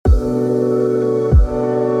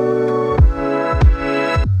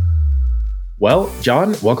Well,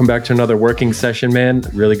 John, welcome back to another working session, man.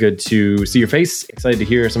 Really good to see your face. Excited to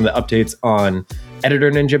hear some of the updates on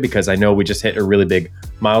Editor Ninja because I know we just hit a really big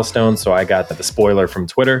milestone. So I got the spoiler from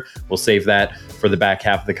Twitter. We'll save that for the back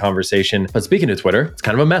half of the conversation. But speaking of Twitter, it's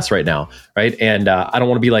kind of a mess right now, right? And I don't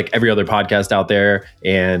want to be like every other podcast out there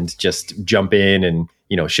and just jump in and,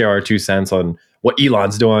 share our 2 cents on what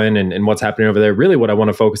Elon's doing and what's happening over there. Really what I want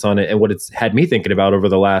to focus on and what it's had me thinking about over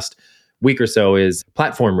the last week or so is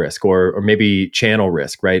platform risk or maybe channel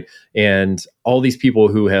risk, right? And all these people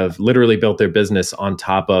who have literally built their business on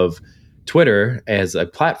top of Twitter as a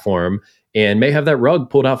platform and may have that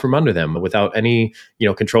rug pulled out from under them without any,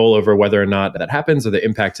 control over whether or not that happens or the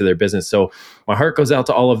impact to their business. So my heart goes out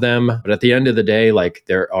to all of them. But at the end of the day, like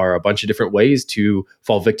there are a bunch of different ways to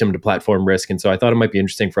fall victim to platform risk. And so I thought it might be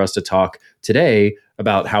interesting for us to talk today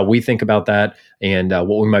about how we think about that and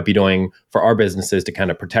what we might be doing for our businesses to kind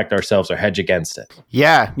of protect ourselves or hedge against it.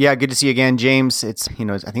 Yeah. Good to see you again, James. It's, I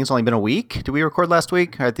think it's only been a week. Did we record last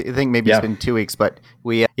week? I think maybe It's been 2 weeks, but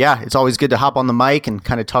it's always good to hop on the mic and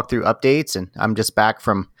kind of talk through updates. And I'm just back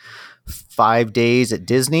from 5 days at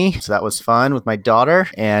Disney. So that was fun with my daughter.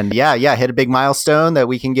 And hit a big milestone that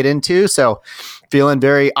we can get into. So feeling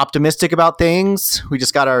very optimistic about things. We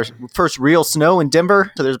just got our first real snow in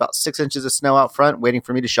Denver. So there's about 6 inches of snow out front waiting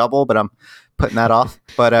for me to shovel, but I'm putting that off.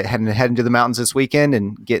 But heading to the mountains this weekend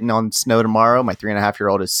and getting on snow tomorrow. My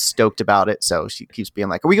 3.5-year-old is stoked about it. So she keeps being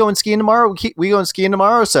like, are we going skiing tomorrow? We going skiing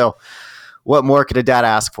tomorrow? So what more could a dad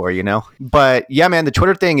ask for, But yeah, man, the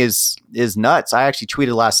Twitter thing is nuts. I actually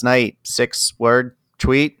tweeted last night, 6-word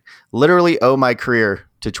tweet, literally owe my career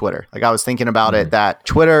to Twitter. Like I was thinking about it, that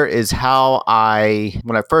Twitter is how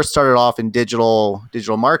when I first started off in digital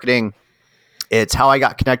marketing, it's how I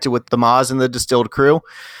got connected with the Moz and the Distilled crew.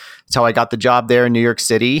 It's how I got the job there in New York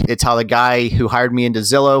City. It's how the guy who hired me into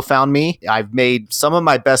Zillow found me. I've made some of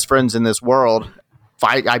my best friends in this world.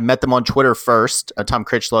 I met them on Twitter first, Tom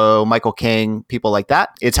Critchlow, Michael King, people like that.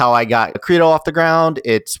 It's how I got Credo off the ground.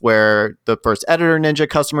 It's where the first Editor Ninja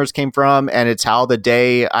customers came from. And it's how the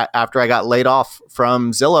day after I got laid off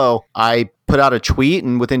from Zillow, I put out a tweet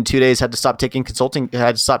and within 2 days had to stop taking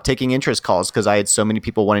interest calls because I had so many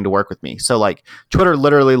people wanting to work with me. So like Twitter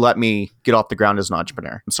literally let me get off the ground as an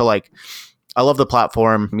entrepreneur. So like I love the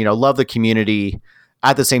platform, love the community.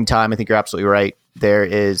 At the same time, I think you're absolutely right. There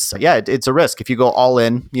is, it's a risk if you go all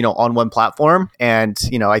in, on one platform. And,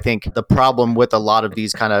 I think the problem with a lot of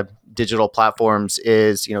these kind of digital platforms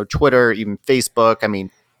is, Twitter, even Facebook. I mean,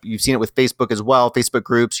 you've seen it with Facebook as well. Facebook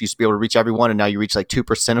groups used to be able to reach everyone. And now you reach like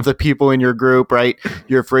 2% of the people in your group, right?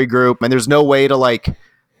 Your free group. And there's no way to like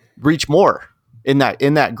reach more in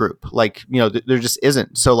that group. Like, there just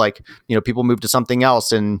isn't. So like, people move to something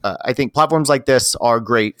else. And I think platforms like this are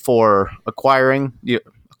great for acquiring,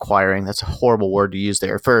 that's a horrible word to use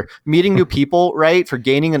there, for meeting new people, right? For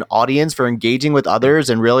gaining an audience, for engaging with others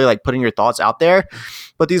and really like putting your thoughts out there.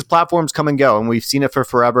 But these platforms come and go and we've seen it for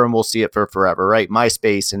forever and we'll see it for forever, right?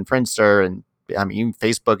 MySpace and Friendster and even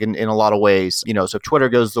Facebook in a lot of ways, so if Twitter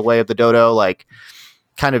goes the way of the dodo, like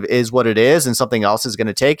kind of is what it is and something else is going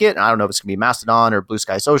to take it. And I don't know if it's going to be Mastodon or Blue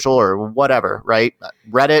Sky Social or whatever, right?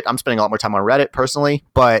 Reddit, I'm spending a lot more time on Reddit personally,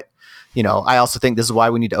 but I also think this is why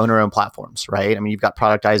we need to own our own platforms, right? I mean, you've got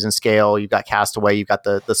Productize and Scale, you've got Castaway, you've got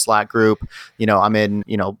the Slack group. I'm in,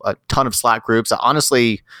 a ton of Slack groups.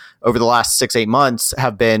 Honestly, over the last 6-8 months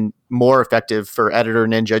have been more effective for Editor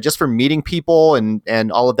Ninja, just for meeting people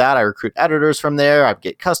and all of that. I recruit editors from there. I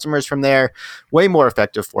get customers from there. Way more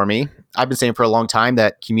effective for me. I've been saying for a long time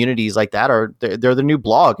that communities like that they're the new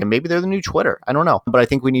blog and maybe they're the new Twitter. I don't know, but I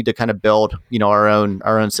think we need to kind of build, our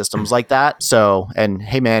own systems like that. So, and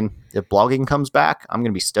hey, man, if blogging comes back, I'm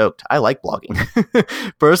going to be stoked. I like blogging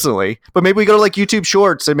personally, but maybe we go to like YouTube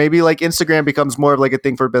Shorts and maybe like Instagram becomes more of like a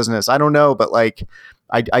thing for business. I don't know, but like,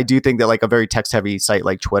 I do think that like a very text heavy site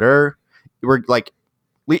like Twitter, we're like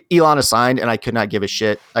Elon assigned and I could not give a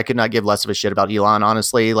shit. I could not give less of a shit about Elon,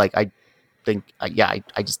 honestly. Like I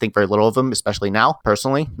just think very little of him, especially now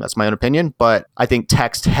personally. That's my own opinion. But I think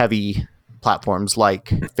text heavy platforms like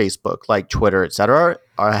Facebook, like Twitter, et cetera,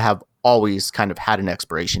 have always kind of had an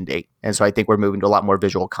expiration date. And so I think we're moving to a lot more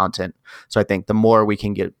visual content. So I think the more we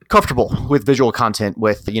can get comfortable with visual content,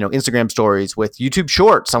 with, Instagram stories, with YouTube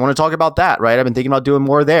Shorts, I want to talk about that, right? I've been thinking about doing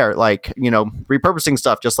more there, like, repurposing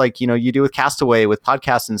stuff, just like, you do with Castaway, with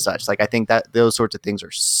podcasts and such. Like, I think that those sorts of things are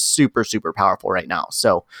super, super powerful right now.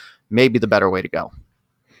 So maybe the better way to go.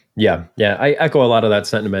 Yeah. I echo a lot of that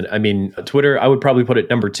sentiment. I mean, Twitter, I would probably put it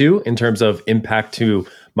number 2 in terms of impact to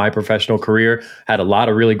my professional career. Had a lot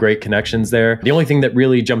of really great connections there. The only thing that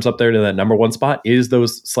really jumps up there to that number one spot is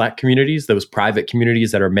those Slack communities, those private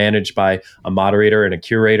communities that are managed by a moderator and a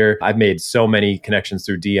curator. I've made so many connections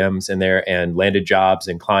through DMs in there and landed jobs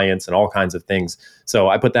and clients and all kinds of things. So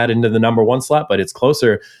I put that into the number one slot, but it's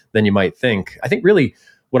closer than you might think. I think really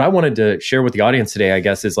what I wanted to share with the audience today, I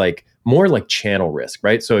guess, is like more like channel risk,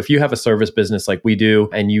 right? So if you have a service business like we do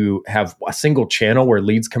and you have a single channel where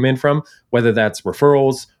leads come in from, whether that's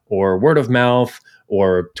referrals or word of mouth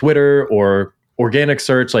or Twitter or organic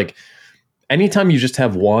search, like anytime you just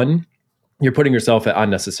have one, you're putting yourself at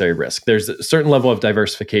unnecessary risk. There's a certain level of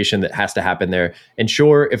diversification that has to happen there. And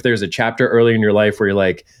sure, if there's a chapter early in your life where you're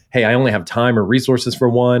like, hey, I only have time or resources for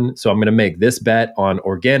one, so I'm going to make this bet on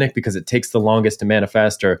organic because it takes the longest to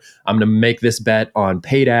manifest, or I'm going to make this bet on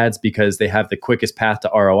paid ads because they have the quickest path to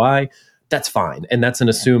ROI, that's fine. And that's an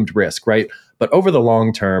assumed risk, right? But over the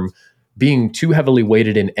long term, being too heavily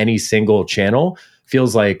weighted in any single channel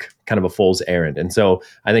feels like kind of a fool's errand. And so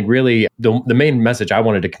I think really the main message I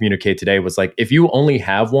wanted to communicate today was like, if you only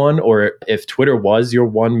have one, or if Twitter was your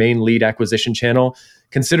one main lead acquisition channel,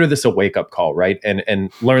 consider this a wake-up call, right?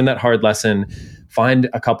 And learn that hard lesson, find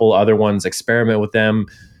a couple other ones, experiment with them.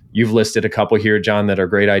 You've listed a couple here, John, that are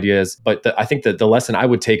great ideas. But I think that the lesson I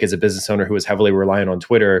would take as a business owner who is heavily reliant on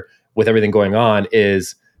Twitter with everything going on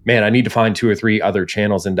is, man, I need to find 2 or 3 other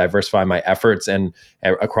channels and diversify my efforts and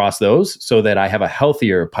across those so that I have a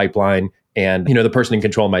healthier pipeline. And, the person in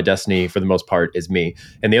control of my destiny for the most part is me.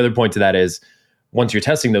 And the other point to that is, once you're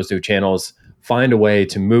testing those new channels, find a way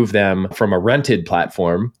to move them from a rented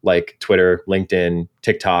platform like Twitter, LinkedIn,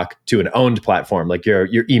 TikTok to an owned platform like your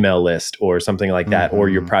email list or something like that, or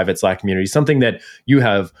your private Slack community, something that you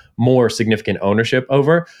have more significant ownership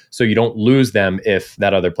over, so you don't lose them if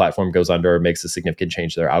that other platform goes under or makes a significant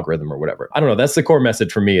change to their algorithm or whatever. I don't know. That's the core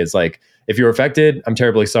message for me, is like, if you're affected, I'm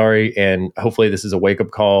terribly sorry. And hopefully this is a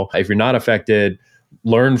wake-up call. If you're not affected,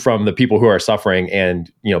 learn from the people who are suffering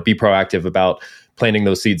and, be proactive about planting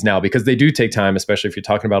those seeds now, because they do take time, especially if you're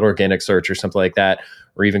talking about organic search or something like that,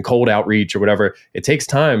 or even cold outreach or whatever. It takes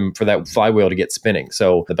time for that flywheel to get spinning.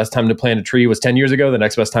 So the best time to plant a tree was 10 years ago. The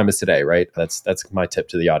next best time is today, right? That's my tip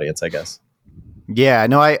to the audience, I guess. Yeah,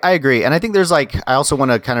 no, I agree. And I think there's I also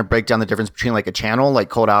want to kind of break down the difference between like a channel, like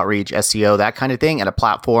cold outreach, SEO, that kind of thing, and a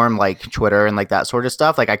platform like Twitter and like that sort of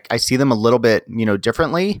stuff. Like I see them a little bit,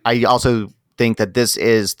 differently. I also think that this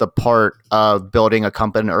is the part of building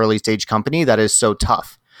an early stage company that is so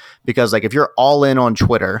tough, because like if you're all in on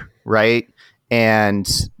Twitter, right,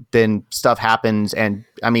 and then stuff happens, and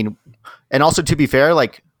and also to be fair,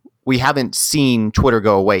 like we haven't seen Twitter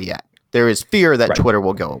go away yet. There is fear that Twitter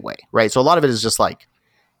will go away, right? So a lot of it is just like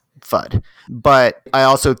FUD. But I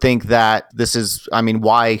also think that this is,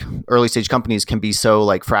 why early stage companies can be so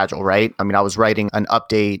like fragile, right? I was writing an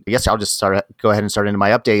update. I guess I'll just go ahead and start into my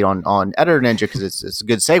update on Editor Ninja because it's a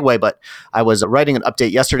good segue. But I was writing an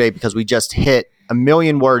update yesterday because we just hit 1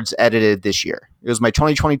 million words edited this year. It was my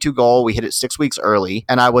 2022 goal. We hit it 6 weeks early,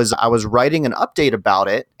 and I was writing an update about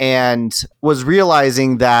it and was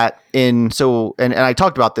realizing that and I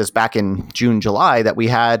talked about this back in June, July, that we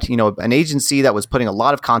had, an agency that was putting a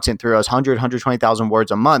lot of content through us, 120,000 words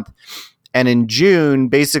a month. And in June,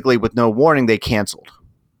 basically with no warning, they canceled.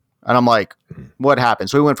 And I'm like, what happened?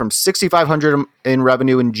 So we went from 6,500 in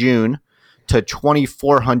revenue in June to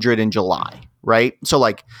 2,400 in July, right? So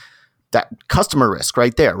like, that customer risk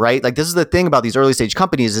right there, right? Like this is the thing about these early stage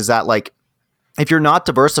companies, is that like, if you're not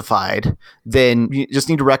diversified, then you just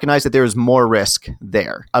need to recognize that there is more risk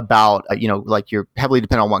there about, like you're heavily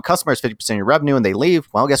dependent on one customer, it's 50% of your revenue, and they leave.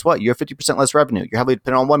 Well, guess what? You have 50% less revenue. You're heavily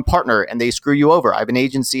dependent on one partner and they screw you over. I have an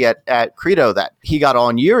agency at Credo that he got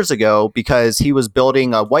on years ago because he was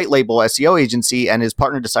building a white label SEO agency and his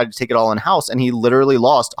partner decided to take it all in house, and he literally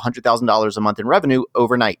lost $100,000 a month in revenue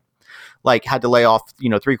overnight. Like had to lay off,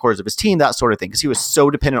 3/4 of his team, that sort of thing, because he was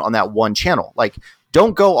so dependent on that one channel. Like,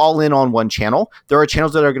 don't go all in on one channel. There are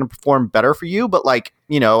channels that are going to perform better for you, but like,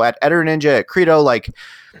 at Editor Ninja, at Credo, like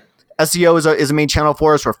SEO is a main channel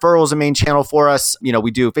for us. Referral is a main channel for us.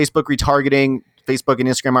 We do Facebook retargeting. Facebook and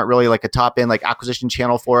Instagram aren't really like a top end like acquisition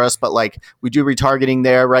channel for us, but like we do retargeting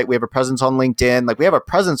there, right? We have a presence on LinkedIn. Like we have a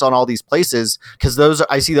presence on all these places because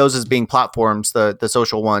I see those as being platforms, the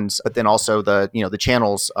social ones, but then also the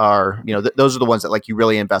channels are, those are the ones that like you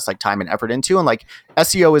really invest like time and effort into. And like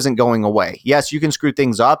SEO isn't going away. Yes, you can screw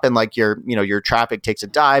things up and like your traffic takes a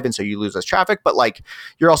dive and so you lose less traffic, but like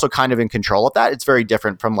you're also kind of in control of that. It's very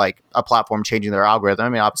different from like a platform changing their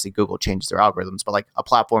algorithm. Obviously Google changes their algorithms, but like a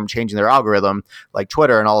platform changing their algorithm like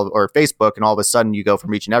Twitter or Facebook, and all of a sudden you go from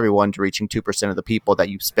reaching everyone to reaching 2% of the people that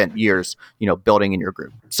you've spent years, building in your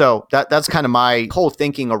group. So that's kind of my whole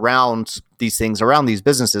thinking around these things, around these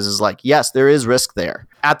businesses, is like, yes, there is risk there.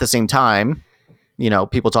 At the same time,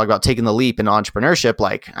 people talk about taking the leap in entrepreneurship,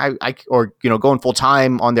 like going full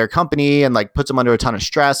time on their company and like puts them under a ton of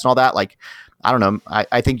stress and all that. Like, I don't know.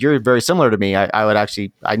 I think you're very similar to me.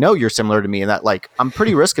 I know you're similar to me in that, like, I'm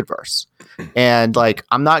pretty risk adverse, and like,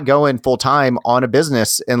 I'm not going full time on a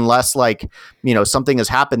business unless like, something has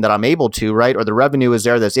happened that I'm able to, right? Or the revenue is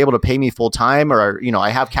there that's able to pay me full time, or, I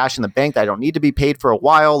have cash in the bank that I don't need to be paid for a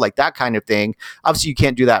while, like that kind of thing. Obviously you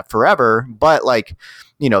can't do that forever, but like,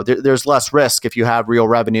 there's less risk if you have real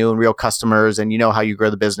revenue and real customers and how you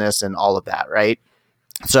grow the business and all of that, right?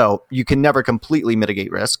 So you can never completely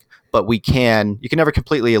mitigate risk, but you can never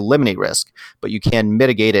completely eliminate risk, but you can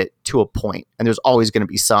mitigate it to a point. And there's always going to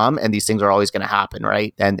be some, and these things are always going to happen,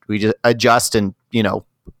 right? And we just adjust and,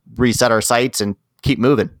 reset our sights and keep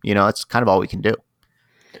moving. That's kind of all we can do.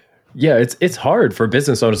 Yeah, it's hard for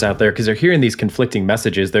business owners out there because they're hearing these conflicting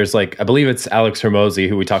messages. There's like, I believe it's Alex Hormozi,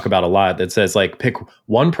 who we talk about a lot, that says like, pick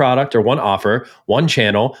one product or one offer, one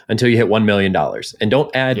channel until you hit $1 million. And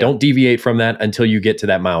don't deviate from that until you get to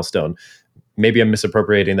that milestone. Maybe I'm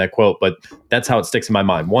misappropriating that quote, but that's how it sticks in my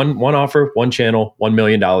mind. One offer, one channel, $1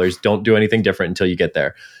 million. Don't do anything different until you get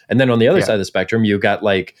there. And then on the other side of the spectrum, you've got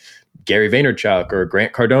like Gary Vaynerchuk or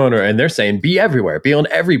Grant Cardone, and they're saying be everywhere, be on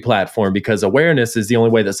every platform, because awareness is the only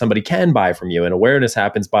way that somebody can buy from you. And awareness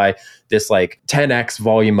happens by this like 10x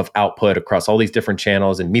volume of output across all these different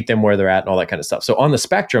channels, and meet them where they're at and all that kind of stuff. So on the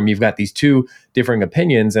spectrum, you've got these two differing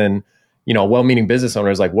opinions, and, well-meaning business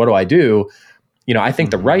owners like, what do I do? I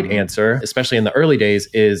think the right answer, especially in the early days,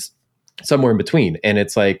 is somewhere in between. And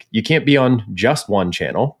it's like, you can't be on just one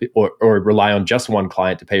channel or rely on just one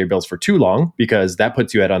client to pay your bills for too long, because that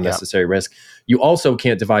puts you at unnecessary risk. You also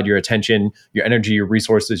can't divide your attention, your energy, your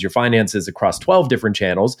resources, your finances across 12 different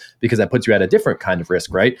channels, because that puts you at a different kind of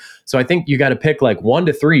risk, right? So I think you got to pick like 1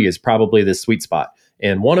 to 3 is probably the sweet spot.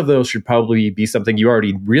 And one of those should probably be something you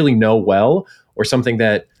already really know well, or something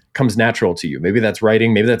that comes natural to you. Maybe that's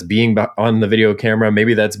writing, maybe that's being on the video camera,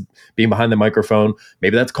 maybe that's being behind the microphone,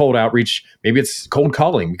 maybe that's cold outreach, maybe it's cold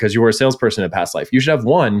calling because you were a salesperson in a past life. You should have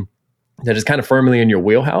one that is kind of firmly in your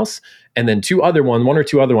wheelhouse, and then one or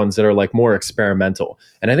two other ones that are like more experimental.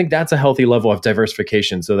 And I think that's a healthy level of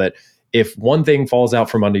diversification, so that if one thing falls out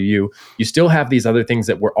from under you, you still have these other things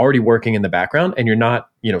that were already working in the background, and you're not,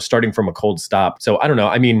 starting from a cold stop. So I don't know.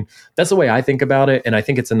 I mean, that's the way I think about it. And I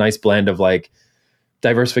think it's a nice blend of like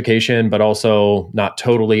diversification, but also not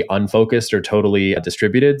totally unfocused or totally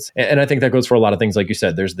distributed. And I think that goes for a lot of things. Like you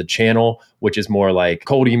said, there's the channel, which is more like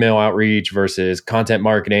cold email outreach versus content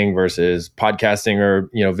marketing versus podcasting or,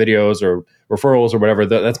 videos or referrals or whatever.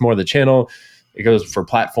 That's more the channel. It goes for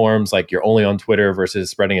platforms like you're only on Twitter versus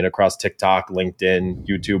spreading it across TikTok, LinkedIn,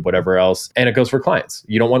 YouTube, whatever else. And it goes for clients.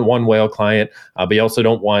 You don't want one whale client, but you also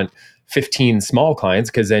don't want 15 small clients,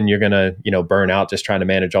 because then you're going to, burn out just trying to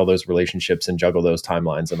manage all those relationships and juggle those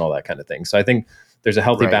timelines and all that kind of thing. So I think there's a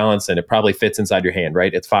healthy balance, and it probably fits inside your hand,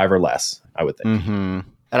 right? It's 5 or less, I would think. Mm-hmm.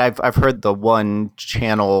 And I've heard the one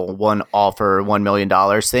channel, one offer, $1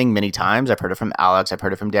 million thing many times. I've heard it from Alex. I've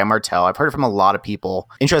heard it from Dan Martell. I've heard it from a lot of people.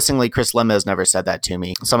 Interestingly, Chris Lema has never said that to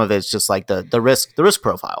me. Some of it's just like the risk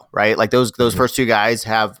profile, right? Like those first two guys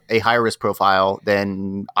have a higher risk profile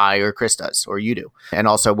than I or Chris does, or you do. And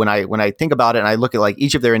also when I think about it and I look at like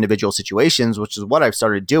each of their individual situations, which is what I've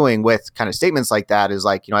started doing with kind of statements like that, is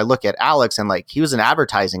like, I look at Alex and like he was an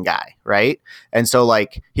advertising guy, right? And so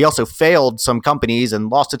like he also failed some companies and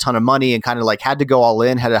lost a ton of money and kind of like had to go all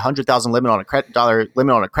in, had $100,000 limit on a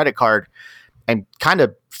limit on a credit card, and kind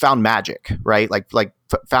of found magic, right?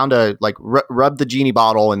 Found rubbed the genie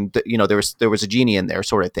bottle, and there was a genie in there,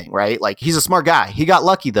 sort of thing, right? Like he's a smart guy. He got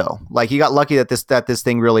lucky though. Like he got lucky that this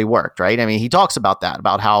thing really worked, right? I mean, he talks about that,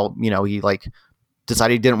 about how he like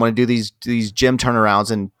decided he didn't want to do these gym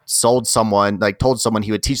turnarounds, and told someone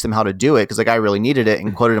he would teach them how to do it because the guy really needed it,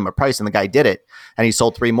 and quoted him a price, and the guy did it, and he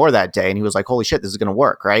sold 3 more that day, and he was like, holy shit, this is going to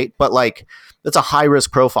work, right? But like that's a high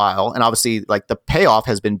risk profile, and obviously like the payoff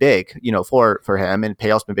has been big, for him, and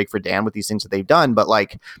payoff's been big for Dan with these things that they've done. But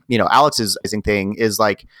like, Alex's thing is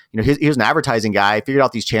like, he was an advertising guy, figured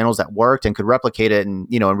out these channels that worked and could replicate it and,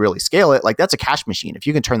 and really scale it. Like that's a cash machine if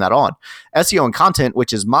you can turn that on. SEO and content,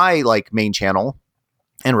 which is my like main channel,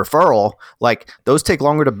 and referral, like those take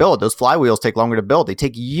longer to build. Those flywheels take longer to build. They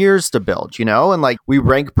take years to build, and like we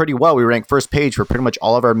rank pretty well. We rank first page for pretty much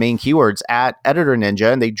all of our main keywords at Editor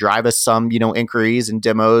Ninja, and they drive us some, inquiries and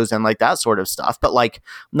demos and like that sort of stuff. But like,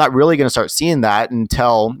 I'm not really going to start seeing that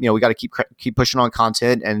until, we got to keep pushing on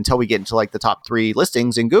content, and until we get into like the top 3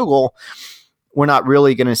 listings in Google, we're not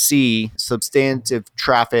really going to see substantive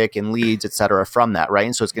traffic and leads, et cetera, from that, right?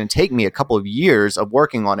 And so it's going to take me a couple of years of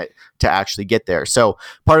working on it to actually get there. So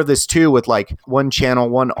part of this too, with like one channel,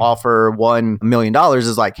 one offer, $1 million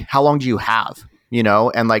is like, how long do you have?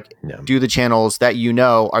 And like, do the channels that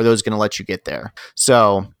are those going to let you get there?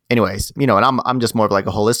 So anyways, and I'm just more of like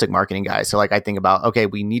a holistic marketing guy. So like I think about, okay,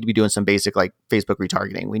 we need to be doing some basic like Facebook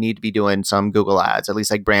retargeting. We need to be doing some Google ads, at least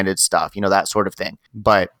like branded stuff, that sort of thing.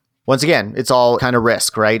 But once again, it's all kind of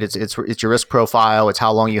risk, right? It's your risk profile. It's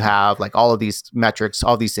how long you have, like all of these metrics,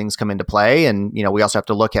 all these things come into play. And, we also have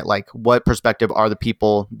to look at like what perspective are the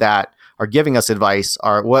people that are giving us advice,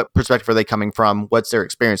 or what perspective are they coming from? What's their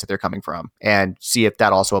experience that they're coming from, and see if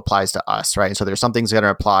that also applies to us, right? And so there's some things that are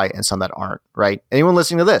going to apply and some that aren't, right? Anyone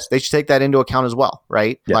listening to this, they should take that into account as well,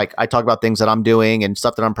 right? Yeah. Like I talk about things that I'm doing and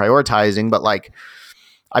stuff that I'm prioritizing, but like,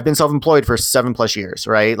 I've been self-employed for 7+ years,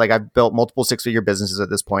 right? Like I've built multiple 6-figure businesses at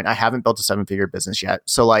this point. I haven't built a 7-figure business yet.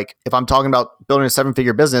 So like if I'm talking about building a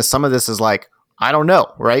 7-figure business, some of this is like, I don't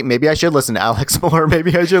know, right? Maybe I should listen to Alex more.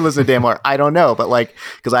 Maybe I should listen to Dan more. I don't know. But like,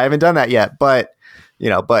 because I haven't done that yet. But,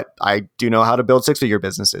 but I do know how to build 6-figure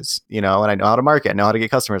businesses, and I know how to market. I know how to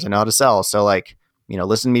get customers. I know how to sell. So like,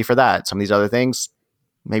 listen to me for that. Some of these other things,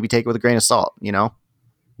 maybe take it with a grain of salt, Yeah.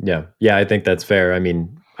 Yeah. I think that's fair. I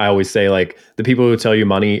mean, I always say like the people who tell you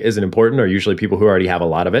money isn't important are usually people who already have a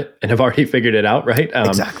lot of it and have already figured it out, right?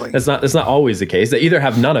 Exactly. That's not always the case. They either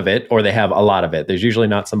have none of it or they have a lot of it. There's usually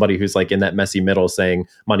not somebody who's like in that messy middle saying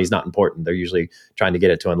money's not important. They're usually trying to get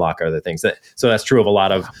it to unlock other things. So that's true of a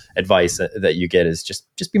lot of advice that you get is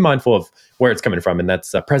just be mindful of where it's coming from. And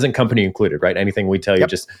that's present company included, right? Anything we tell you,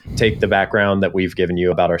 just take the background that we've given you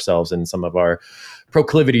about ourselves and some of our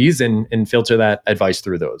proclivities and filter that advice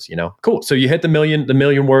through those, Cool. So you hit the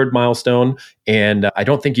million word milestone, and I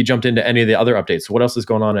don't think you jumped into any of the other updates. So what else is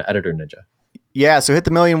going on at Editor Ninja? Yeah, so hit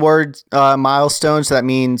the million word milestone. So that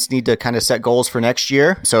means need to kind of set goals for next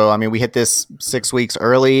year. So, I mean, we hit this 6 weeks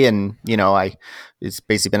early, and, it's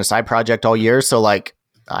basically been a side project all year. So like,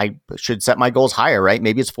 I should set my goals higher, right?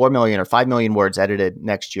 Maybe it's 4 million or 5 million words edited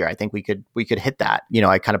next year. I think we could hit that.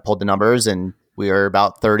 I kind of pulled the numbers, and we are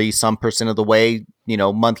about 30% of the way,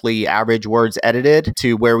 monthly average words edited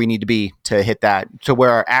to where we need to be to hit that, to where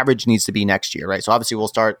our average needs to be next year, right? So obviously we'll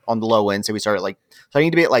start on the low end. So we start at so I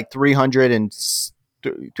need to be at like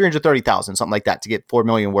 330,000, something like that, to get 4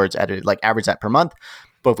 million words edited, like average that per month.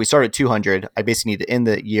 But if we start at 200, I basically need to end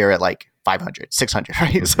the year at like 500, 600,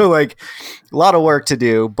 right? Mm-hmm. So like a lot of work to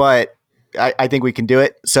do, but I think we can do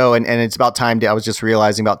it. So, and it's about time I was just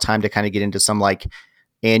realizing about time to kind of get into some like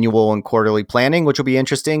annual and quarterly planning, which will be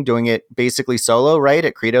interesting, doing it basically solo, right?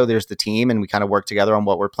 At Credo, there's the team, and we kind of work together on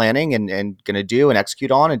what we're planning and going to do and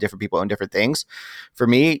execute on, and different people own different things. For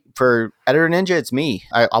me, for Editor Ninja, it's me.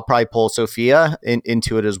 I'll probably pull Sophia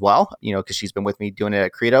into it as well, because she's been with me doing it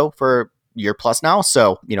at Credo for year plus now.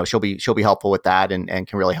 So, she'll be helpful with that and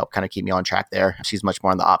can really help kind of keep me on track there. She's much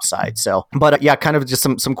more on the ops side. So, but yeah, kind of just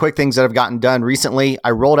some quick things that have gotten done recently.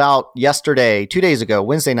 I rolled out yesterday, 2 days ago,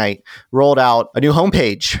 Wednesday night, rolled out a new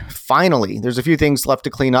homepage. Finally, there's a few things left to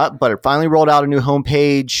clean up, but it finally rolled out a new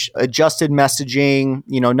homepage, adjusted messaging,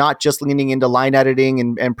 not just leaning into line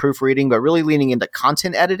editing and proofreading, but really leaning into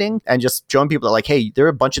content editing and just showing people that like, hey, there are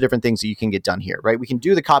a bunch of different things that you can get done here, right? We can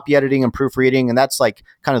do the copy editing and proofreading, and that's like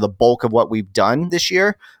kind of the bulk of what we've done this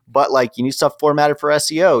year. But like, you need stuff formatted for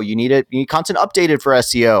SEO. You need content updated for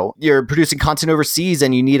SEO. You're producing content overseas,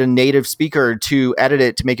 and you need a native speaker to edit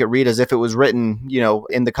it to make it read as if it was written,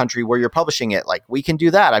 in the country where you're publishing it. Like, we can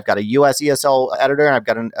do that. I've got a US ESL editor, and I've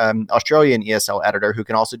got an Australian ESL editor who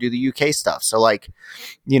can also do the UK stuff. So like,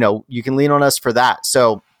 you can lean on us for that.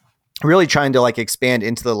 So really trying to like expand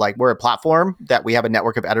into the, like, we're a platform that we have a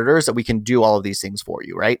network of editors that we can do all of these things for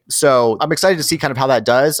you, right? So I'm excited to see kind of how that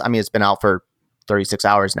does. I mean, it's been out for 36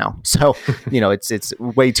 hours now. So, it's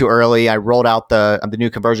way too early. I rolled out the new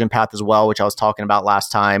conversion path as well, which I was talking about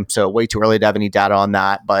last time. So way too early to have any data on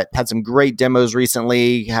that, but had some great demos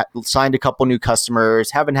recently, signed a couple new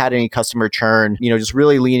customers, haven't had any customer churn, just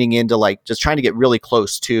really leaning into like just trying to get really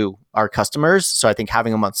close to our customers. So I think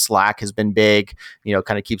having them on Slack has been big,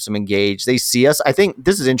 kind of keeps them engaged. They see us. I think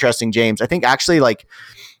this is interesting, James. I think actually like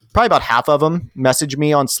probably about half of them message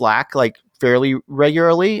me on Slack, like fairly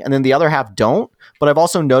regularly, and then the other half don't. But I've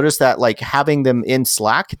also noticed that like having them in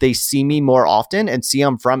Slack, they see me more often and see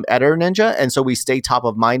I'm from Editor Ninja, and so we stay top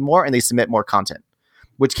of mind more, and they submit more content,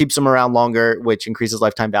 which keeps them around longer, which increases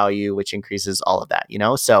lifetime value, which increases all of that, you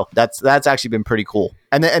know? So that's actually been pretty cool.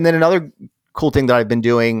 And then another cool thing that I've been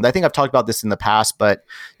doing, I think I've talked about this in the past, but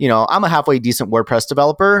you know, I'm a halfway decent WordPress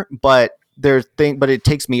developer, but it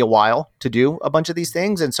takes me a while to do a bunch of these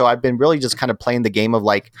things. And so I've been really just kind of playing the game of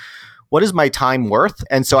like, what is my time worth?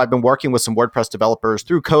 And so I've been working with some WordPress developers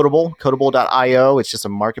through Codeable, Codeable.io. It's just a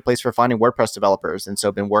marketplace for finding WordPress developers. And so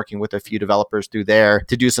I've been working with a few developers through there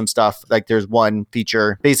to do some stuff. Like there's one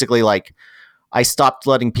feature, basically like I stopped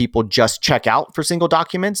letting people just check out for single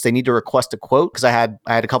documents. They need to request a quote because I had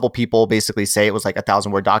a couple people basically say it was like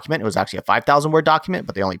 1,000-word document. It was actually a 5,000-word document,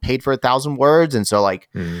 but they only paid for 1,000 words. And so like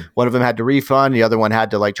one of them had to refund, the other one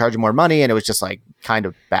had to like charge them more money, and it was just like kind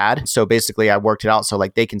of bad. So basically I worked it out so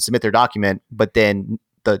like they can submit their document, but then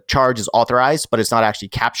the charge is authorized, but it's not actually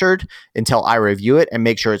captured until I review it and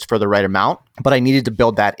make sure it's for the right amount. But I needed to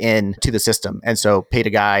build that into the system. And so paid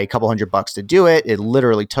a guy a couple $100 to do it. It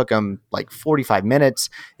literally took him like 45 minutes.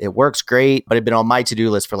 It works great, but it'd been on my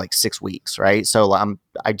to-do list for like 6 weeks, right? So I'm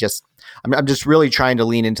just really trying to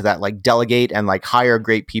lean into that, like delegate and like hire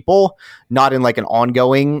great people, not in like an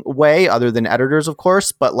ongoing way other than editors, of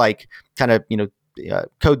course, but like kind of, you know,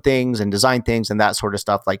 code things and design things and that sort of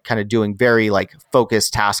stuff, like kind of doing very like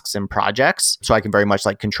focused tasks and projects so I can very much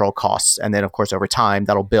like control costs. And then of course over time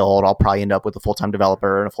that'll build. I'll probably end up with a full-time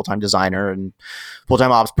developer and a full-time designer and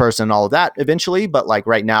full-time ops person, all of that eventually. But like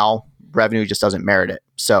right now revenue just doesn't merit it.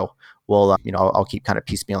 So we'll, I'll keep kind of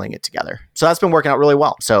piecemealing it together. So that's been working out really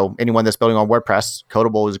well. So anyone that's building on WordPress,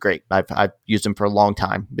 Codeable is great. I've used them for a long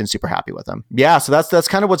time, been super happy with them. Yeah. So that's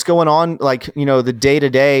kind of what's going on. Like, you know, the day to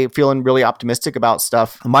day, feeling really optimistic about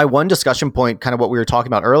stuff. My one discussion point, kind of what we were talking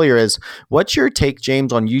about earlier, is what's your take,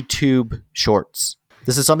 James, on YouTube Shorts?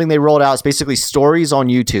 This is something they rolled out. It's basically stories on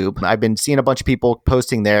YouTube. I've been seeing a bunch of people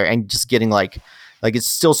posting there and just getting like it's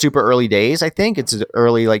still super early days. I think it's an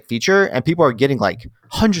early like feature, and people are getting like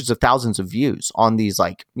hundreds of thousands of views on these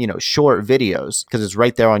like, you know, short videos because it's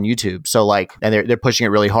right there on YouTube. So like, and they're pushing it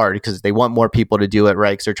really hard because they want more people to do it,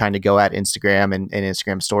 right? Because they're trying to go at Instagram and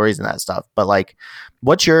Instagram stories and that stuff. But like,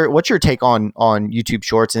 what's your take on YouTube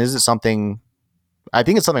Shorts? And is it something? I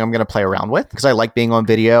think it's something I'm going to play around with because I like being on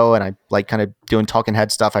video and I like kind of doing talking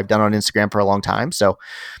head stuff I've done on Instagram for a long time. So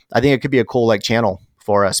I think it could be a cool like channel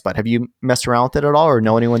for us. But have you messed around with it at all or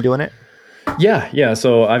know anyone doing it? Yeah.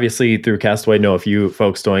 So obviously through Castaway, know a few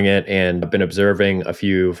folks doing it, and I've been observing a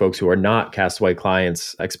few folks who are not Castaway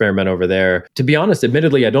clients experiment over there. To be honest,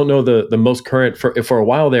 admittedly, I don't know the most current. For a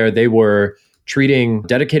while there, they were treating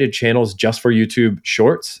dedicated channels just for YouTube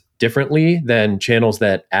Shorts differently than channels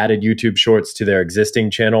that added YouTube Shorts to their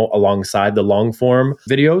existing channel alongside the long form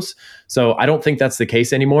videos. So I don't think that's the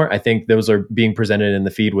case anymore. I think those are being presented in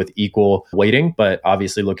the feed with equal weighting, but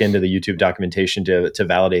obviously look into the YouTube documentation to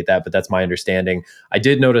validate that. But that's my understanding. I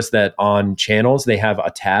did notice that on channels, they have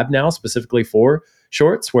a tab now specifically for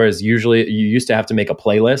Shorts, whereas usually you used to have to make a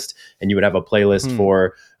playlist, and you would have a playlist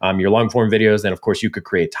for your long form videos. Then of course you could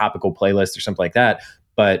create topical playlists or something like that.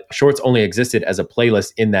 But Shorts only existed as a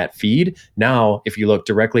playlist in that feed. Now, if you look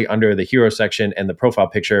directly under the hero section and the profile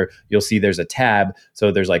picture, you'll see there's a tab.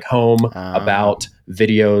 So there's like home, about,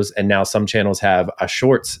 videos, and now some channels have a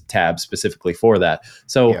Shorts tab specifically for that.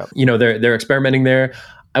 So, you know, they're experimenting there.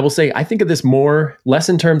 I will say, I think of this less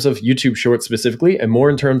in terms of YouTube Shorts specifically, and more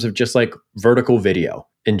in terms of just like vertical video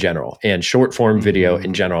in general and short form video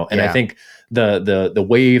in general. And I think the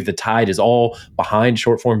wave, the tide is all behind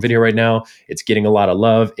short form video right now. It's getting a lot of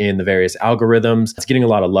love in the various algorithms. It's getting a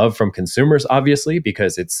lot of love from consumers, obviously,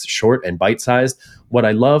 because it's short and bite sized. What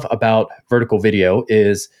I love about vertical video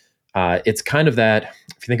is it's kind of that,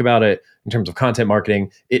 if you think about it in terms of content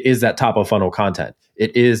marketing, it is that top of funnel content.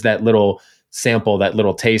 It is that little sample, that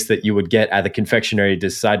little taste that you would get at the confectionery to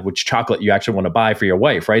decide which chocolate you actually want to buy for your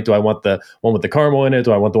wife, right? Do I want the one with the caramel in it?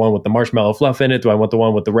 Do I want the one with the marshmallow fluff in it? Do I want the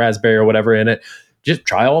one with the raspberry or whatever in it? Just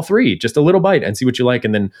try all three, just a little bite and see what you like,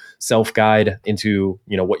 and then self-guide into,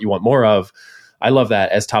 you know, what you want more of. I love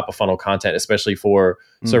that as top of funnel content, especially for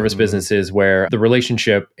service businesses where the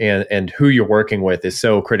relationship and who you're working with is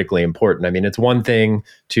so critically important. I mean, it's one thing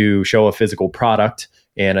to show a physical product,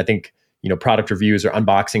 and I think, you know, product reviews or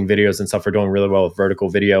unboxing videos and stuff are doing really well with vertical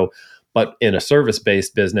video. But in a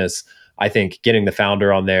service-based business, I think getting the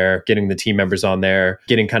founder on there, getting the team members on there,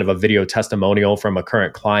 getting kind of a video testimonial from a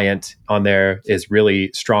current client on there is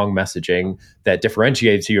really strong messaging that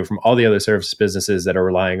differentiates you from all the other service businesses that are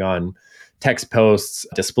relying on text posts,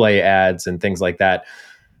 display ads, and things like that.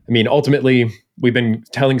 I mean, ultimately, we've been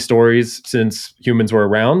telling stories since humans were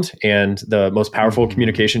around, and the most powerful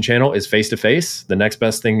communication channel is face to face. The next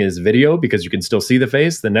best thing is video because you can still see the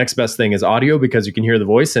face. The next best thing is audio because you can hear the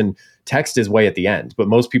voice, and text is way at the end. But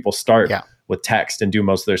most people start with text and do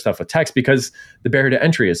most of their stuff with text because the barrier to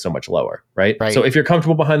entry is so much lower, right? So if you're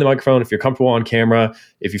comfortable behind the microphone, if you're comfortable on camera,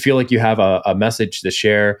 if you feel like you have a message to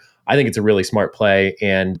share, I think it's a really smart play,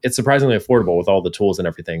 and it's surprisingly affordable with all the tools and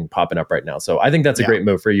everything popping up right now. So I think that's a great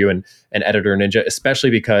move for you and Editor Ninja, especially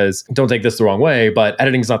because, don't take this the wrong way, but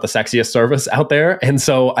editing is not the sexiest service out there. And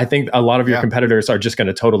so I think a lot of your competitors are just going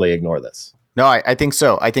to totally ignore this. No, I think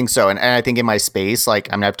so. I think so. And I think in my space,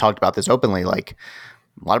 like, I mean, I've talked about this openly, like,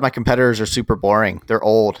 a lot of my competitors are super boring. They're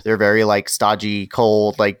old. They're very like stodgy,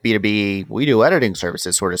 cold, like B2B. We do editing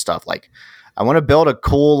services sort of stuff. Like, I want to build a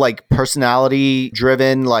cool, like, personality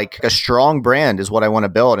driven, like a strong brand is what I want to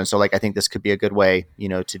build. And so, like, I think this could be a good way, you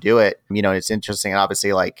know, to do it. You know, it's interesting. And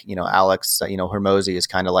obviously, like, you know, Alex, you know, Hormozi is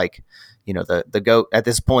kind of like, you know, the GOAT at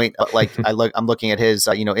this point. Like, I'm looking at his,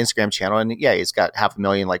 you know, Instagram channel, and he's got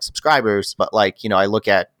 500,000 like subscribers. But like, you know, I look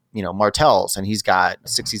at, you know, Martell's, and he's got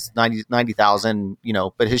 90,000, you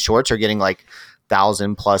know, but his shorts are getting like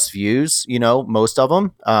 1,000 plus views, you know, most of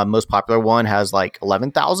them. Most popular one has like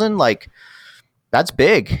 11,000. Like, that's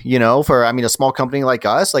big, you know, for, I mean, a small company like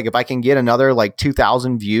us. Like, if I can get another like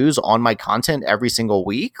 2,000 views on my content every single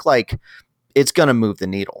week, like, it's going to move the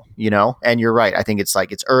needle, you know? And you're right. I think it's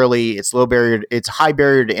like, it's early, it's low barrier, it's high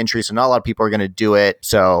barrier to entry. So not a lot of people are going to do it.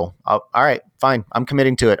 So, all right, fine. I'm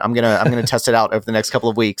committing to it. I'm going to test it out over the next couple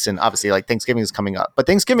of weeks. And obviously, like, Thanksgiving is coming up, but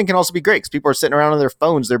Thanksgiving can also be great because people are sitting around on their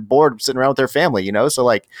phones. They're bored sitting around with their family, you know? So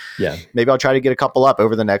like, maybe I'll try to get a couple up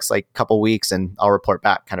over the next like couple weeks, and I'll report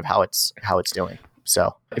back kind of how it's doing.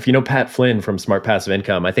 So if you know Pat Flynn from Smart Passive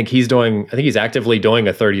Income, I think he's actively doing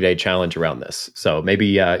a 30-day challenge around this. So maybe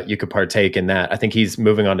you could partake in that. I think he's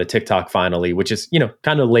moving on to TikTok finally, which is, you know,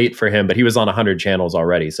 kind of late for him, but he was on 100 channels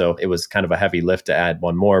already. So it was kind of a heavy lift to add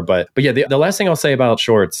one more. But yeah, the last thing I'll say about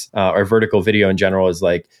shorts or vertical video in general is,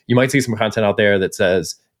 like, you might see some content out there that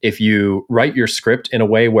says, if you write your script in a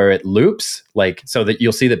way where it loops, like, so that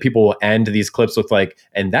you'll see that people will end these clips with like,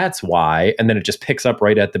 and that's why, and then it just picks up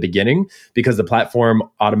right at the beginning because the platform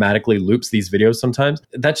automatically loops these videos sometimes,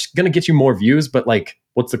 that's going to get you more views. But like,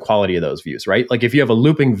 what's the quality of those views, right? Like, if you have a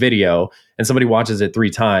looping video and somebody watches it 3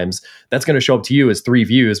 times, that's going to show up to you as 3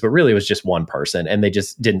 views, but really it was just one person and they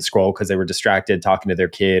just didn't scroll because they were distracted talking to their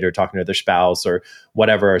kid or talking to their spouse or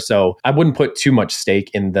whatever. So I wouldn't put too much stake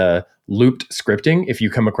in the looped scripting if you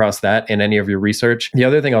come across that in any of your research. The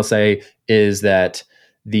other thing I'll say is that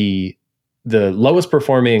the lowest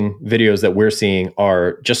performing videos that we're seeing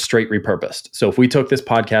are just straight repurposed. So if we took this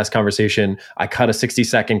podcast conversation, I cut a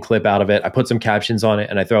 60-second clip out of it, I put some captions on it,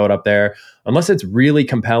 and I throw it up there, unless it's really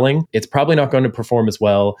compelling, it's probably not going to perform as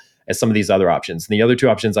well as some of these other options. And the other 2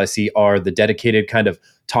 options I see are the dedicated kind of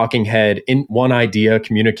talking head in one idea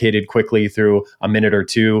communicated quickly through a minute or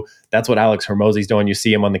 2. That's what Alex Hormozi's doing. You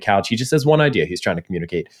see him on the couch. He just has one idea he's trying to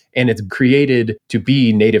communicate, and it's created to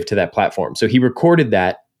be native to that platform. So he recorded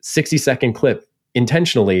that 60-second clip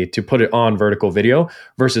intentionally to put it on vertical video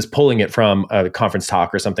versus pulling it from a conference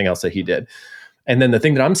talk or something else that he did. And then the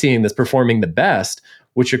thing that I'm seeing that's performing the best,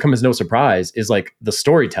 which should come as no surprise, is like the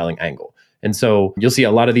storytelling angle. And so you'll see a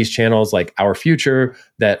lot of these channels like Our Future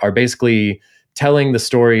that are basically telling the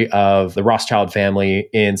story of the Rothschild family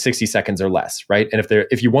in 60 seconds or less, right? And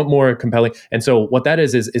if you want more compelling, and so what that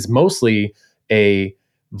is mostly a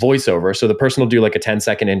voiceover. So the person will do like a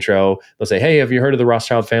 10-second intro. They'll say, hey, have you heard of the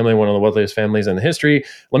Rothschild family, one of the wealthiest families in the history?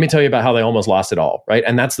 Let me tell you about how they almost lost it all, right?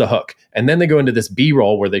 And that's the hook. And then they go into this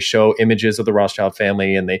B-roll where they show images of the Rothschild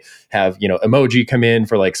family, and they have, you know, emoji come in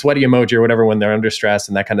for like sweaty emoji or whatever when they're under stress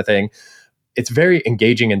and that kind of thing. It's very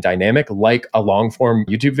engaging and dynamic, like a long-form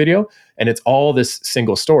YouTube video, and it's all this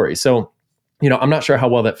single story. So, you know, I'm not sure how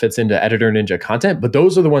well that fits into Editor Ninja content, but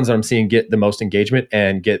those are the ones that I'm seeing get the most engagement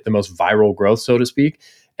and get the most viral growth, so to speak.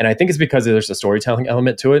 And I think it's because there's a storytelling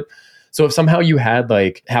element to it. So if somehow you had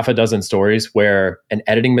like 6 stories where an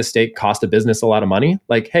editing mistake cost a business a lot of money,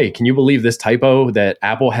 like, hey, can you believe this typo that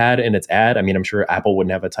Apple had in its ad? I mean, I'm sure Apple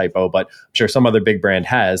wouldn't have a typo, but I'm sure some other big brand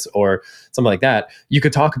has, or something like that. You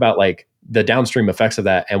could talk about like the downstream effects of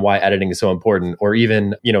that and why editing is so important. Or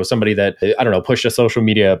even, you know, somebody that, I don't know, pushed a social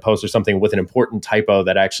media post or something with an important typo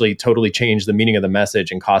that actually totally changed the meaning of the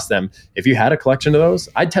message and cost them. If you had a collection of those,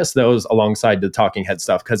 I'd test those alongside the talking head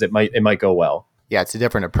stuff because it might go well. Yeah, it's a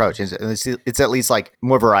different approach. It's at least like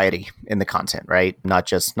more variety in the content, right? Not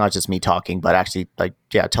just me talking, but actually like,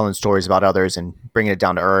 yeah, telling stories about others and bringing it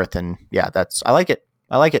down to earth. And yeah, I like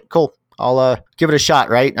it. Cool. I'll give it a shot,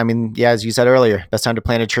 right? I mean, yeah, as you said earlier, best time to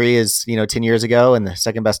plant a tree is, 10 years ago, and the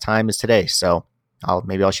second best time is today. So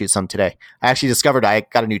maybe I'll shoot some today. I actually discovered I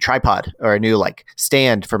got a new tripod or a new like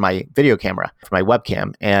stand for my video camera, for my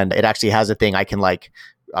webcam, and it actually has a thing I can like.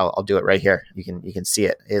 I'll do it right here. You can see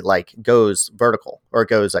it. It like goes vertical, or it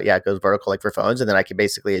goes vertical like for phones, and then I can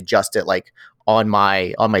basically adjust it like on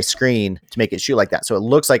my screen to make it shoot like that. So it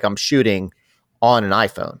looks like I'm shooting on an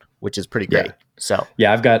iPhone, which is pretty great. Yeah. So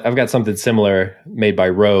yeah, I've got something similar made by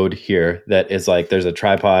Rode here that is like there's a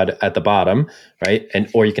tripod at the bottom, right?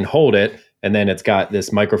 Or you can hold it, and then it's got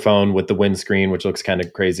this microphone with the windscreen, which looks kind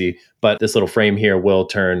of crazy. But this little frame here will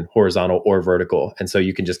turn horizontal or vertical. And so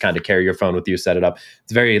you can just kind of carry your phone with you, set it up.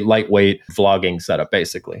 It's a very lightweight vlogging setup,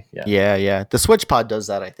 basically. Yeah. The SwitchPod does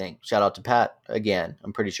that, I think. Shout out to Pat again.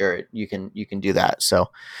 I'm pretty sure you can do that. So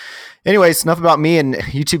anyways, enough about me and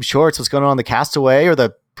YouTube Shorts. What's going on the Castaway or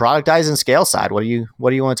the Productize and Scale side? What do you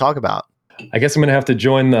want to talk about? I guess I'm going to have to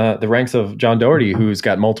join the ranks of John Doherty, who's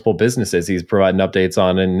got multiple businesses he's providing updates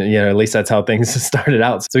on. And, at least that's how things started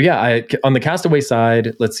out. So yeah, on the Castaway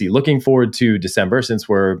side, let's see, looking forward to December, since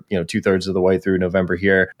we're, 2/3 of the way through November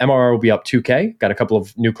here. MRR will be up 2K. Got a couple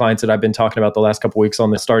of new clients that I've been talking about the last couple of weeks on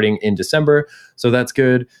this starting in December. So that's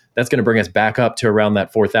good. That's going to bring us back up to around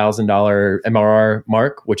that $4,000 MRR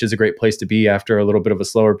mark, which is a great place to be after a little bit of a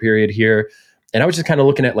slower period here. And I was just kind of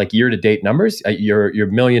looking at like year-to-date numbers. Your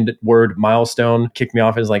million-word milestone kicked me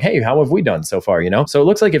off as like, hey, how have we done so far? So it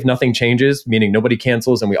looks like if nothing changes, meaning nobody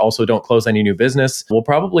cancels and we also don't close any new business, we'll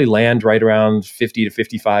probably land right around 50 to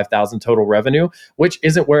 55,000 total revenue, which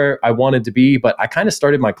isn't where I wanted to be. But I kind of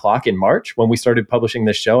started my clock in March when we started publishing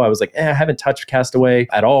this show. I was like, I haven't touched Castaway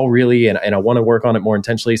at all, really, and I want to work on it more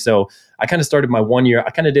intentionally. So I kind of started my 1 year.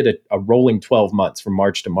 I kind of did a rolling 12 months from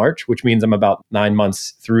March to March, which means I'm about 9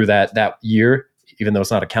 months through that year, even though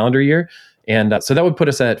it's not a calendar year. And so that would put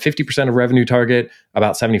us at 50% of revenue target,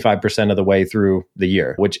 about 75% of the way through the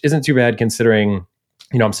year, which isn't too bad considering,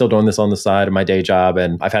 I'm still doing this on the side of my day job,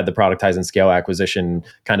 and I've had the Productize and Scale acquisition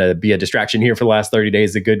kind of be a distraction here for the last 30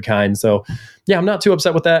 days, the good kind. So yeah, I'm not too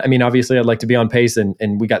upset with that. I mean, obviously I'd like to be on pace, and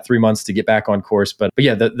we got 3 months to get back on course. But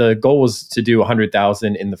yeah, the goal was to do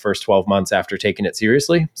 100,000 in the first 12 months after taking it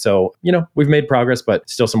seriously. So, we've made progress, but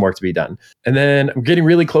still some work to be done. And then we're getting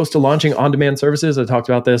really close to launching on-demand services. I talked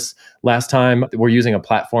about this last time. We're using a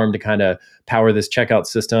platform to kind of power this checkout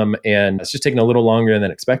system, and it's just taking a little longer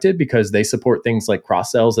than expected because they support things like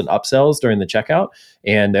cross-sells and upsells during the checkout,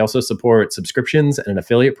 and they also support subscriptions and an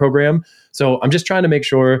affiliate program. So I'm just trying to make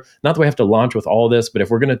sure, not that we have to launch with all this, but if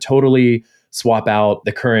we're going to totally swap out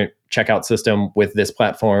the current checkout system with this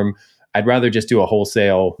platform, I'd rather just do a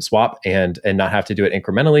wholesale swap and not have to do it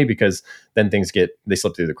incrementally, because then they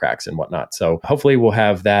slip through the cracks and whatnot. So hopefully we'll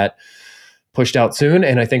have that pushed out soon.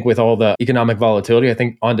 And I think with all the economic volatility, I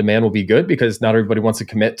think on demand will be good, because not everybody wants to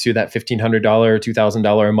commit to that $1,500,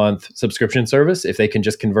 $2,000 a month subscription service. If they can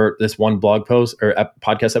just convert this one blog post or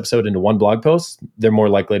podcast episode into one blog post, they're more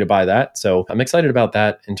likely to buy that. So I'm excited about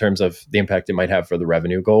that in terms of the impact it might have for the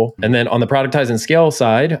revenue goal. And then on the Productize and Scale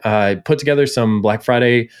side, I put together some Black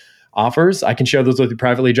Friday offers. I can share those with you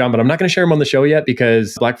privately, John, but I'm not going to share them on the show yet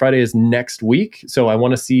because Black Friday is next week. So I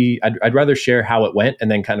want to see, I'd rather share how it went and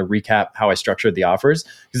then kind of recap how I structured the offers,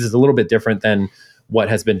 because it's a little bit different than what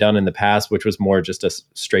has been done in the past, which was more just a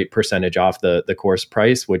straight percentage off the course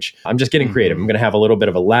price, which I'm just getting creative. I'm going to have a little bit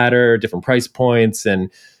of a ladder, different price points. And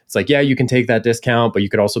it's like, yeah, you can take that discount, but you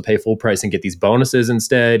could also pay full price and get these bonuses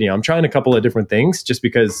instead. I'm trying a couple of different things just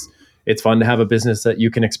because it's fun to have a business that you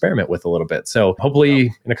can experiment with a little bit. So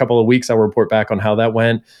hopefully in a couple of weeks, I'll report back on how that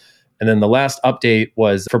went. And then the last update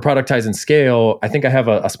was for Productize and Scale. I think I have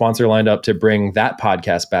a sponsor lined up to bring that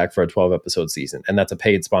podcast back for a 12 episode season. And that's a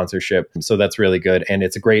paid sponsorship. So that's really good. And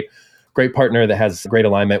it's a great partner that has great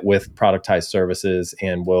alignment with Productize services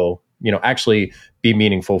and will, actually be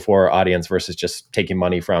meaningful for our audience versus just taking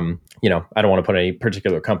money from, I don't want to put any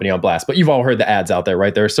particular company on blast, but you've all heard the ads out there,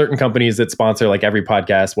 right? There are certain companies that sponsor like every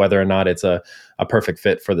podcast, whether or not it's a perfect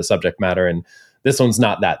fit for the subject matter. And this one's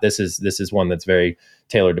not that. This is one that's very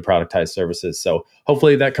tailored to Productize services. So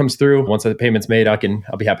hopefully that comes through. Once the payment's made, I'll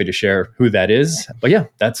be happy to share who that is. But yeah,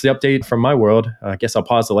 that's the update from my world. I guess I'll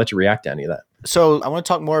pause to let you react to any of that. So I want to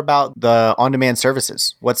talk more about the on-demand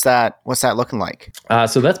services. What's that looking like?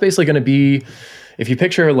 So that's basically going to be, if you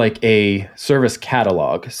picture like a service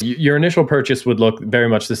catalog, so your initial purchase would look very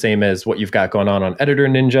much the same as what you've got going on Editor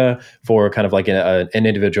Ninja for kind of like an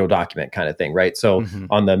individual document kind of thing, right? So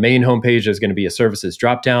on the main homepage, there's going to be a services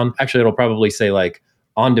dropdown. Actually, it'll probably say like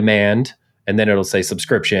on demand, and then it'll say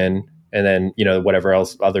subscription, and then, whatever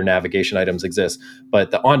else other navigation items exist.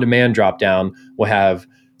 But the on demand dropdown will have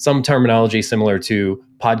some terminology similar to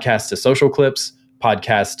podcast to social clips,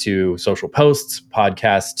 podcast to social posts,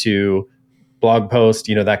 podcast to blog post,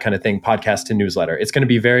 that kind of thing, podcast to newsletter. It's going to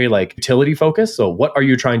be very like utility focused. So what are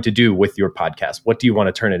you trying to do with your podcast? What do you want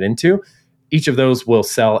to turn it into? Each of those will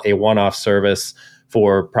sell a one-off service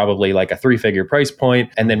for probably like a 3-figure price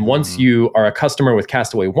point. And then once you are a customer with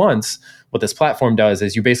Castaway once, what this platform does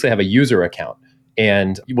is you basically have a user account.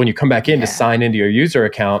 And when you come back in to sign into your user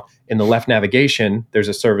account, in the left navigation, there's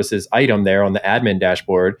a services item there on the admin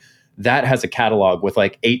dashboard that has a catalog with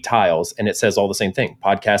like 8 tiles, and it says all the same thing: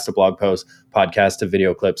 podcast to blog posts, podcast to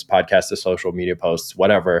video clips, podcast to social media posts,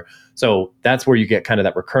 whatever. So that's where you get kind of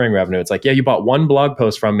that recurring revenue. It's like, yeah, you bought one blog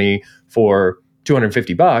post from me for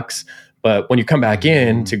 $250, but when you come back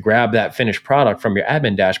in to grab that finished product from your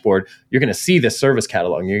admin dashboard, you're going to see this service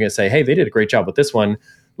catalog. And you're going to say, hey, they did a great job with this one.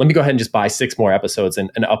 Let me go ahead and just buy 6 more episodes and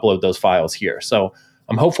upload those files here. So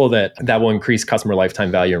I'm hopeful that will increase customer lifetime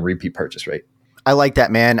value and repeat purchase rate. I like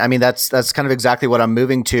that, man. I mean, that's kind of exactly what I'm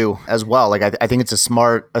moving to as well. Like, I think it's a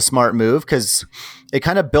smart move, because it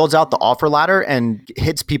kind of builds out the offer ladder and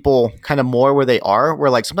hits people kind of more where they are, where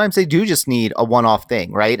like sometimes they do just need a one-off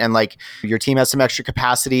thing, right? And like your team has some extra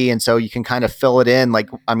capacity, and so you can kind of fill it in. Like,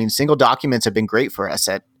 I mean, single documents have been great for us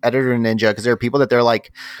at Editor Ninja, because there are people that they're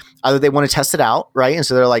like, either they want to test it out, right? And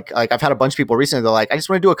so they're like I've had a bunch of people recently, they're like, I just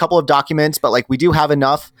want to do a couple of documents, but like we do have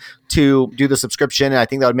enough to do the subscription, and I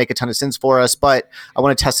think that would make a ton of sense for us, but I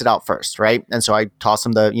want to test it out first, right? And so I toss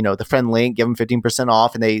them the friend link, give them 15%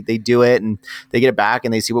 off, and they do it, and they get it back,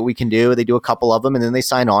 and they see what we can do. They do a couple of them, and then they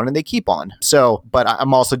sign on and they keep on. So, but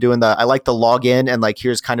I'm also doing I like the login, and like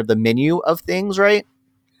here's kind of the menu of things, right?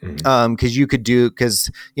 Because you could do, because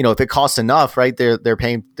if it costs enough, right? They're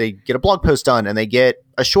paying. They get a blog post done, and they get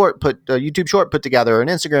a YouTube short put together, or an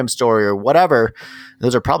Instagram story, or whatever.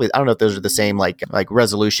 Those are probably, I don't know if those are the same like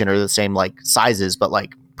resolution or the same like sizes, but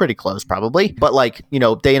like pretty close probably. But like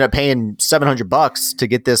they end up paying $700 to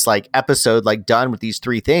get this like episode like done with these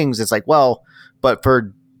 3 things. It's like, well, but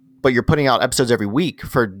you're putting out episodes every week.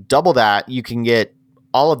 For double that, you can get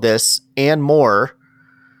all of this and more,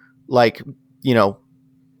 like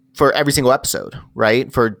for every single episode,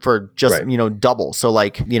 right? For just, double. So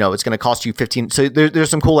like, it's going to cost you 15. So there's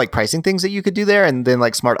some cool like pricing things that you could do there, and then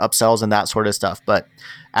like smart upsells and that sort of stuff. But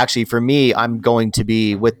actually for me, I'm going to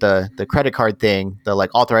be with the credit card thing, the like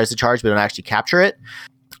authorize the charge, but don't actually capture it.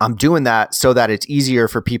 I'm doing that so that it's easier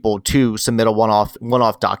for people to submit a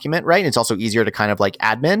one-off document, right? And it's also easier to kind of like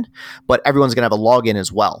admin, but everyone's going to have a login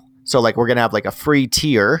as well. So like we're going to have like a free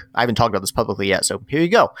tier. I haven't talked about this publicly yet. So here you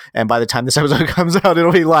go. And by the time this episode comes out,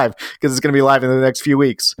 it'll be live, because it's going to be live in the next few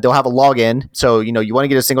weeks. They'll have a login. So, you want to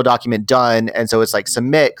get a single document done. And so it's like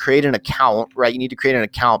submit, create an account, right? You need to create an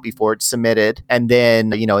account before it's submitted. And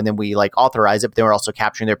then, and then we like authorize it. But then we're also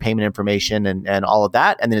capturing their payment information and all of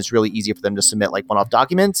that. And then it's really easy for them to submit like one-off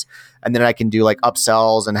documents. And then I can do like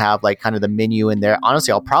upsells and have like kind of the menu in there.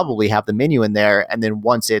 Honestly, I'll probably have the menu in there. And then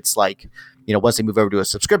once it's like, once they move over to a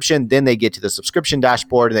subscription, then they get to the subscription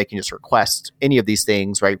dashboard and they can just request any of these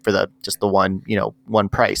things, right? For just the one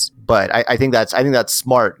price. But I think that's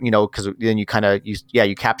smart, because then you kind of,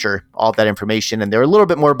 you capture all of that information, and they're a little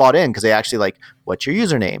bit more bought in, because they actually like, what's your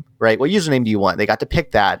username, right? What username do you want? They got to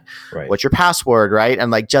pick that. Right. What's your password, right?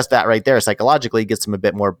 And like just that right there psychologically gets them a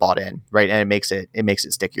bit more bought in, right? And it makes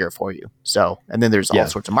it stickier for you. So, and then there's all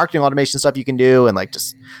sorts of marketing automation stuff you can do, and like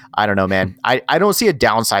just, I don't know, man. I don't see a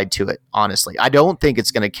downside to it, honestly. I don't think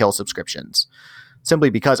it's going to kill subscriptions.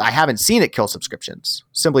 Simply because I haven't seen it kill subscriptions,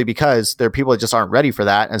 simply because there are people that just aren't ready for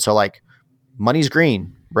that. And so like money's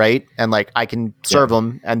green, right? And like I can serve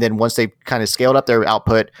them. And then once they've kind of scaled up their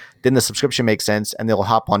output, then the subscription makes sense, and they'll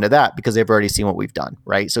hop onto that because they've already seen what we've done,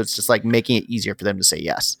 right? So it's just like making it easier for them to say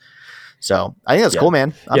yes. So I think that's cool,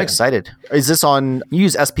 man. I'm excited. Is this on, you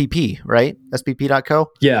use SPP, right?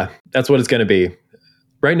 SPP.co? Yeah, that's what it's going to be.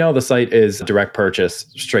 Right now, the site is direct purchase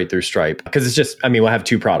straight through Stripe, because it's just, we'll have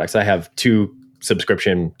 2 products. I have 2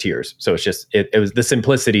 subscription tiers. So it's just, it was, the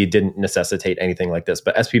simplicity didn't necessitate anything like this,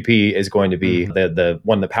 but SPP is going to be the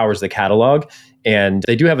one that powers the catalog. And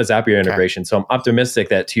they do have a Zapier integration. So I'm optimistic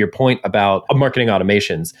that, to your point about marketing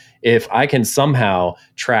automations, if I can somehow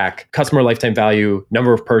track customer lifetime value,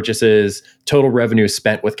 number of purchases, total revenue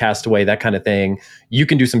spent with Castaway, that kind of thing, you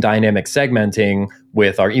can do some dynamic segmenting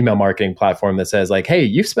with our email marketing platform that says like, hey,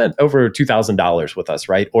 you've spent over $2,000 with us,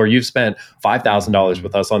 right? Or you've spent $5,000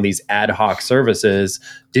 with us on these ad hoc services.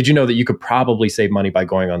 Did you know that you could probably save money by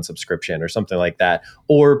going on subscription or something like that?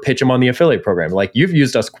 Or pitch them on the affiliate program. Like, you've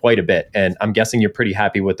used us quite a bit, and I'm guessing you're pretty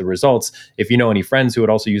happy with the results. If you know any friends who would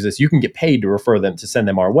also use this, you can get paid to refer them, to send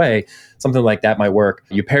them our way. Something like that might work.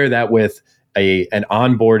 You pair that with an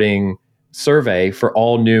onboarding survey for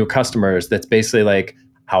all new customers that's basically like,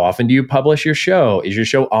 how often do you publish your show? Is your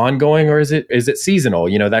show ongoing or is it seasonal?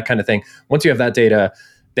 That kind of thing. Once you have that data,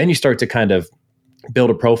 then you start to kind of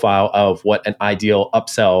build a profile of what an ideal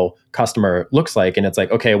upsell customer looks like. And it's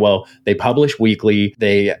like, okay, well, they publish weekly,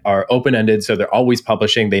 they are open-ended, so they're always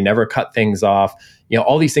publishing, they never cut things off.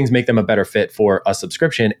 All these things make them a better fit for a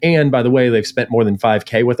subscription. And by the way, they've spent more than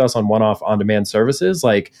 $5,000 with us on one-off on-demand services.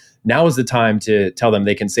 Like, now is the time to tell them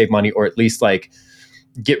they can save money, or at least like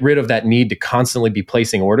get rid of that need to constantly be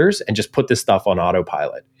placing orders and just put this stuff on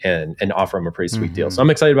autopilot and offer them a pretty sweet deal. So I'm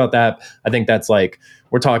excited about that. I think that's like,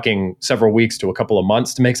 we're talking several weeks to a couple of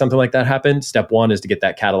months to make something like that happen. Step one is to get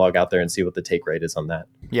that catalog out there and see what the take rate is on that.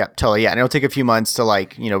 Yeah, totally. Yeah. And it'll take a few months to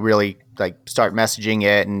really start messaging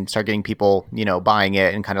it and start getting people, buying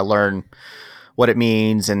it and kind of learn what it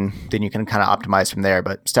means. And then you can kind of optimize from there.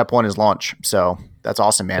 But step one is launch. So that's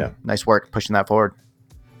awesome, man. Yeah. Nice work pushing that forward.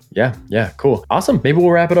 Yeah, cool. Awesome. Maybe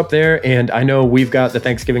we'll wrap it up there. And I know we've got the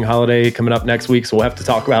Thanksgiving holiday coming up next week, so we'll have to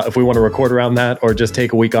talk about if we want to record around that or just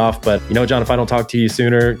take a week off. But John, if I don't talk to you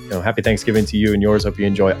sooner, happy Thanksgiving to you and yours. Hope you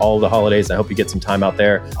enjoy all the holidays. I hope you get some time out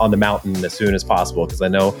there on the mountain as soon as possible, because I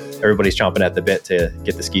know everybody's chomping at the bit to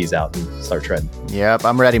get the skis out and start treading. Yep,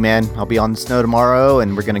 I'm ready, man. I'll be on the snow tomorrow,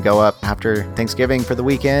 and we're going to go up after Thanksgiving for the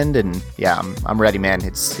weekend. And yeah, I'm ready, man.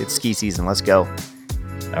 It's ski season. Let's go.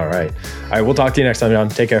 All right. We'll talk to you next time, John.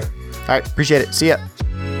 Take care. All right. Appreciate it. See ya.